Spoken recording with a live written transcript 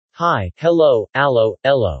Hi, hello, allo,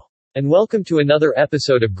 ello. And welcome to another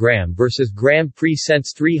episode of Graham vs. Graham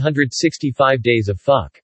Presents 365 Days of Phuck.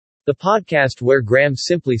 The podcast where Graham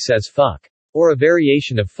simply says fuck. Or a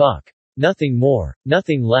variation of fuck. Nothing more,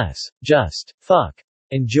 nothing less, just fuck.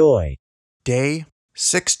 Enjoy. Day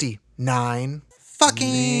 69. Fucking.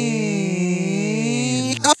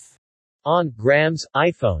 On Graham's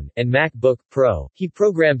iPhone and MacBook Pro, he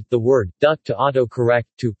programmed the word duck to autocorrect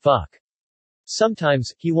to fuck.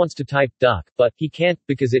 Sometimes, he wants to type duck, but he can't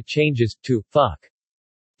because it changes to fuck.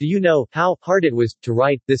 Do you know how hard it was to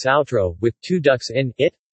write this outro with two ducks in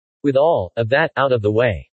it? With all of that out of the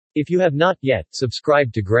way. If you have not yet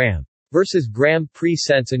subscribed to Graham vs. Graham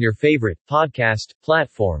Presents on your favorite podcast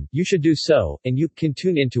platform, you should do so, and you can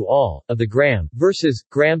tune into all of the Graham vs.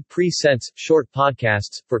 Graham Presents short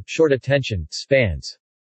podcasts for short attention spans.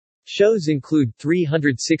 Shows include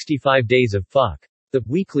 365 Days of Phuck, The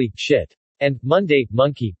Weekly Shit, and Monday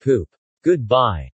Monkey Poop. Goodbye.